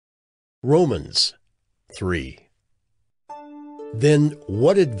Romans 3. Then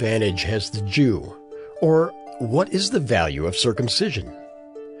what advantage has the Jew, or what is the value of circumcision?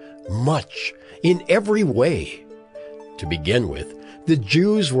 Much, in every way. To begin with, the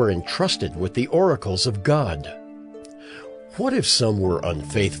Jews were entrusted with the oracles of God. What if some were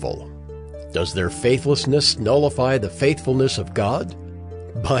unfaithful? Does their faithlessness nullify the faithfulness of God?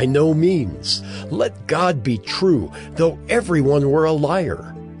 By no means. Let God be true, though everyone were a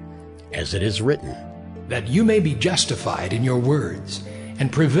liar. As it is written, that you may be justified in your words, and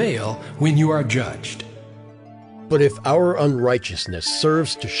prevail when you are judged. But if our unrighteousness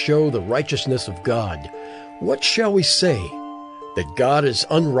serves to show the righteousness of God, what shall we say? That God is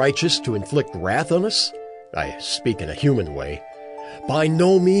unrighteous to inflict wrath on us? I speak in a human way. By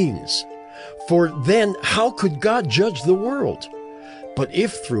no means. For then how could God judge the world? But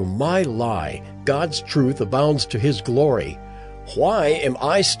if through my lie God's truth abounds to his glory, why am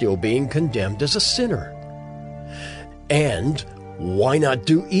I still being condemned as a sinner? And why not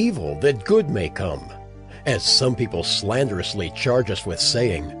do evil that good may come? As some people slanderously charge us with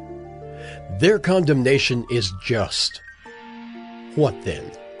saying, their condemnation is just. What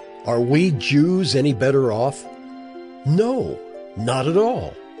then? Are we Jews any better off? No, not at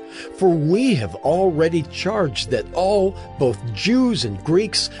all. For we have already charged that all, both Jews and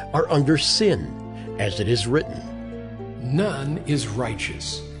Greeks, are under sin, as it is written. None is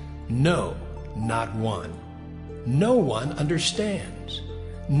righteous, no, not one. No one understands.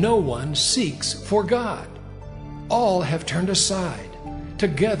 No one seeks for God. All have turned aside.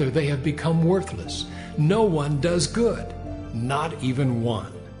 Together they have become worthless. No one does good, not even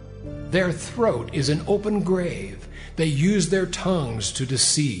one. Their throat is an open grave. They use their tongues to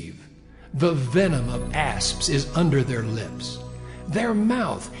deceive. The venom of asps is under their lips. Their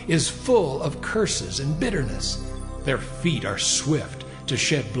mouth is full of curses and bitterness. Their feet are swift to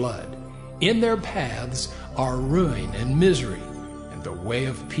shed blood. In their paths are ruin and misery, and the way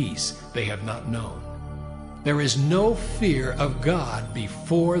of peace they have not known. There is no fear of God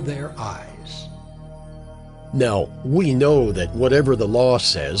before their eyes. Now, we know that whatever the law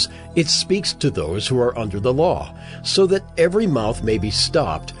says, it speaks to those who are under the law, so that every mouth may be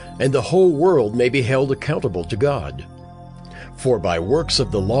stopped, and the whole world may be held accountable to God. For by works of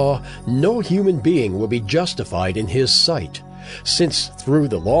the law, no human being will be justified in his sight, since through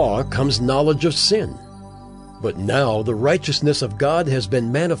the law comes knowledge of sin. But now the righteousness of God has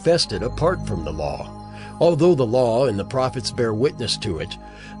been manifested apart from the law. Although the law and the prophets bear witness to it,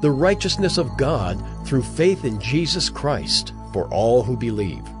 the righteousness of God through faith in Jesus Christ for all who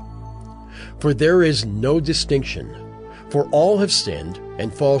believe. For there is no distinction, for all have sinned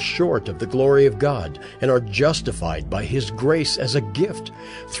and fall short of the glory of God, and are justified by his grace as a gift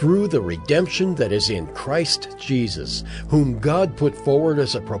through the redemption that is in Christ Jesus, whom God put forward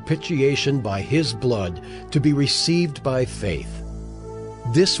as a propitiation by his blood to be received by faith.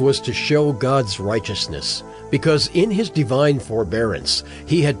 This was to show God's righteousness, because in his divine forbearance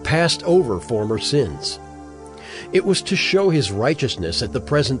he had passed over former sins. It was to show his righteousness at the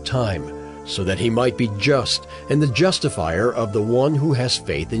present time, so that he might be just and the justifier of the one who has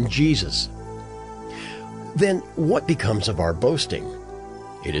faith in Jesus. Then what becomes of our boasting?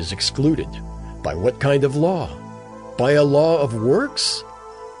 It is excluded. By what kind of law? By a law of works?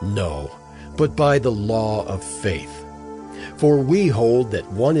 No, but by the law of faith. For we hold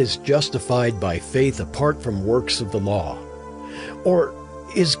that one is justified by faith apart from works of the law. Or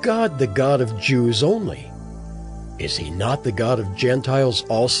is God the God of Jews only? Is he not the God of Gentiles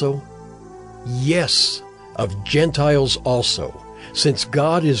also? Yes, of Gentiles also, since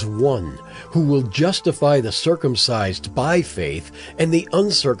God is one, who will justify the circumcised by faith and the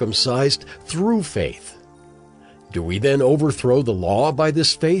uncircumcised through faith. Do we then overthrow the law by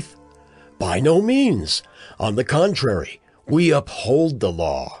this faith? By no means. On the contrary, we uphold the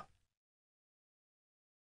law.